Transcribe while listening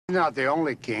Not the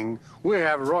only king. We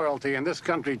have royalty in this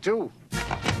country, too.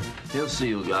 He'll see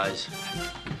you guys.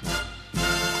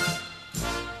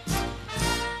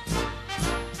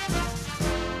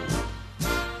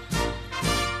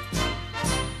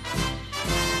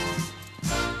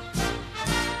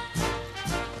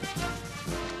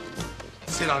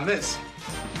 Sit on this.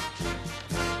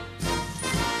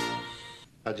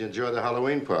 How'd you enjoy the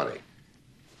Halloween party?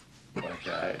 What a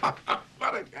guy.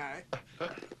 What a guy.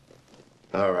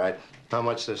 All right. How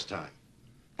much this time?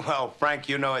 Well, Frank,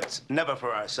 you know it's never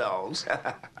for ourselves.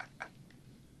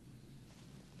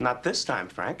 Not this time,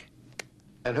 Frank.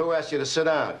 And who asked you to sit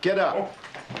down? Get up. Oh.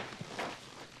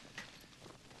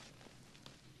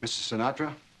 Mr.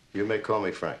 Sinatra? You may call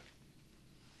me Frank.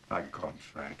 I can call him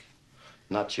Frank.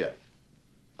 Not yet.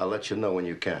 I'll let you know when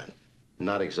you can.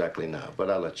 Not exactly now, but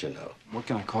I'll let you know. What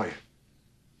can I call you?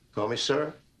 Call me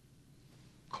sir?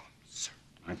 Call me sir.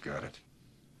 I got it.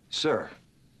 Sir,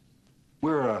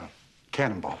 we're,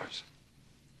 cannonballers.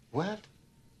 What?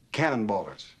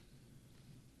 Cannonballers.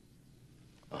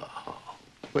 Oh,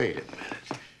 wait a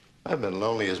minute. I've been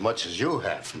lonely as much as you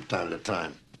have from time to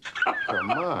time.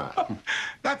 Come on.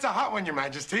 That's a hot one, Your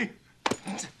Majesty.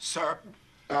 Sir,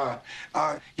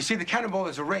 you see, the Cannonball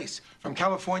is a race. From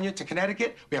California to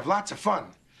Connecticut, we have lots of fun.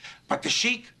 But the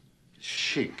Sheik...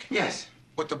 Sheik? Yes.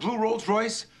 With the blue Rolls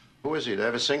Royce... Who is he? Did I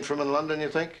ever sing from in London, you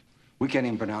think? We can't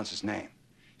even pronounce his name.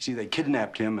 See, they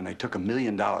kidnapped him and they took $1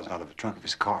 million out of the trunk of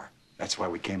his car. That's why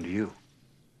we came to you.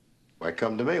 Why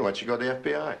come to me? Why don't you go to the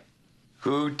FBI?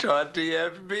 Who taught the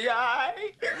FBI?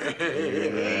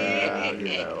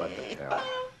 Yeah, what the hell.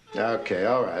 Okay,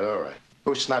 all right.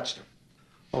 Who snatched him?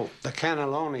 Oh, the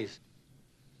cannellonis.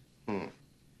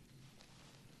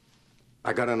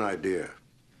 I got an idea.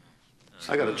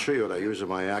 I got a trio that I use in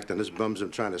my act, and this bum's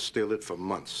been trying to steal it for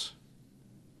months.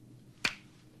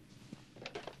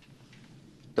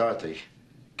 Dorothy,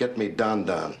 get me Don.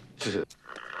 Hey,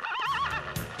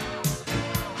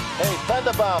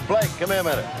 Thunderbound, Blake, come here a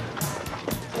minute.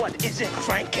 What is it,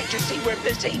 Frank? Can't you see we're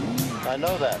busy? I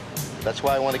know that. That's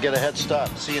why I want to get a head start.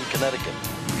 See you in Connecticut.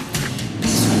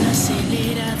 Piso el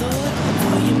acelerador,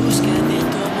 voy en busca de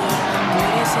tu amor. Tú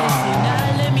eres el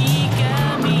final de mi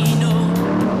camino.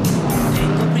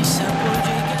 Tengo prisa por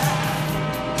llegar.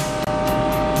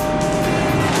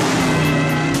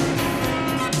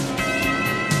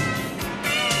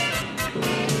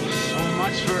 So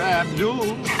much for Abdul.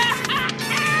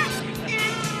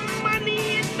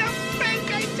 Money in the bank,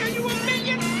 I tell you, $1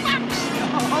 million.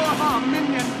 Oh, $1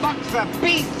 million a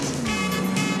piece.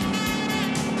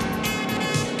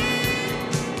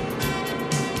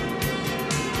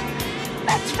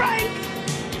 That's Frank.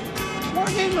 Where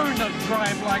did he learn to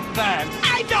drive like that?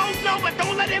 I don't know, but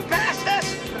don't let him pass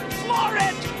us. Floor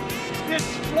it.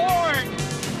 It's floored.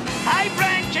 Hi,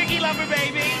 Frank, Chicky Lover,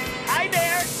 baby. Hi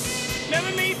there.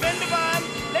 Remember me, Bendabon?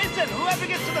 Listen, whoever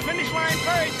gets to the finish line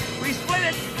first, we split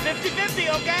it 50-50,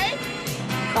 okay?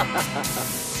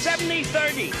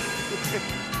 70-30.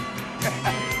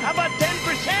 How about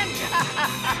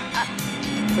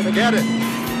 10%? Forget it.